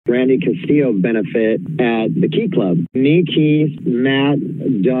Randy Castillo benefit at the Key Club. Me, Keith, Matt,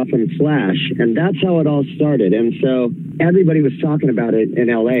 Duff, and Slash. And that's how it all started. And so everybody was talking about it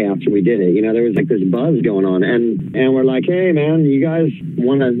in LA after we did it. You know, there was like this buzz going on. And we're like, hey, man, you guys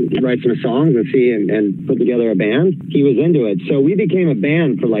want to write some songs and see and put together a band? He was into it. So we became a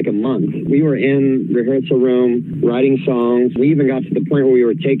band for like a month. We were in rehearsal room writing songs. We even got to the point where we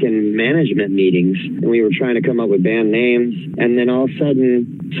were taking management meetings and we were trying to come up with band names. And then all of a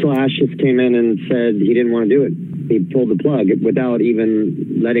sudden, Slash just came in and said he didn't want to do it. He pulled the plug without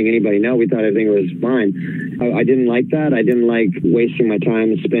even letting anybody know. We thought everything was fine. I didn't like that. I didn't like wasting my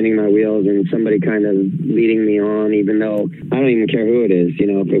time spinning my wheels and somebody kind of leading me on, even though I don't even care who it is,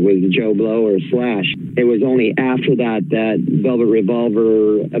 you know, if it was Joe Blow or Slash. It was only after that that Velvet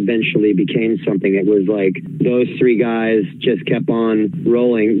Revolver eventually became something. It was like those three guys just kept on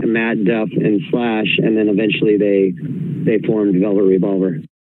rolling, Matt, Duff, and Slash, and then eventually they formed Velvet Revolver.